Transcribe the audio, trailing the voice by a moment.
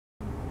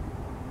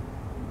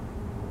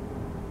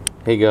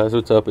Hey guys,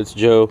 what's up? It's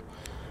Joe.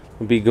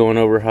 We'll be going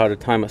over how to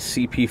time a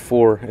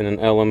cp4 in an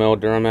LML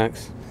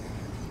Duramax.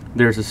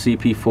 There's a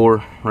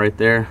cp4 right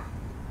there.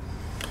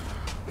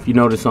 If you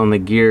notice on the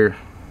gear,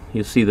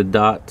 you'll see the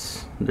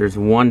dots. There's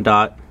one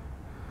dot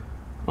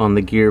on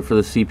the gear for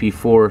the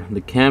cp4.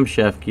 The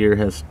camshaft gear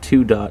has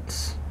two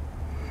dots.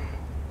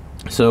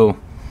 So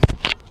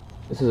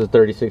this is a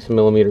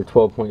 36mm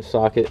 12-point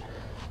socket.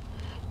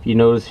 If you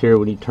notice here,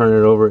 when you turn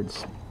it over,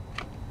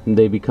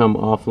 they become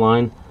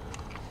offline.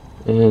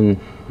 And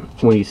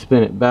when you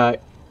spin it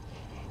back,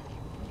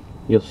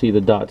 you'll see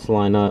the dots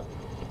line up.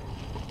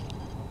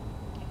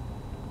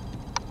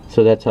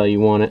 So that's how you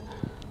want it.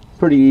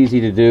 Pretty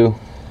easy to do.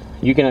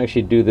 You can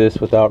actually do this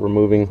without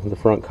removing the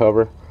front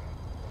cover.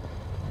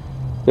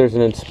 There's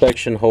an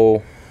inspection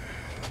hole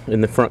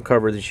in the front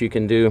cover that you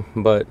can do,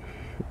 but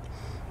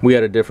we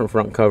had a different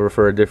front cover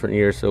for a different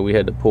year, so we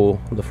had to pull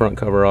the front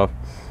cover off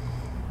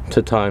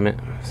to time it.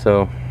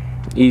 So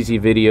easy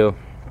video.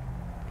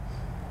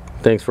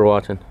 Thanks for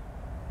watching.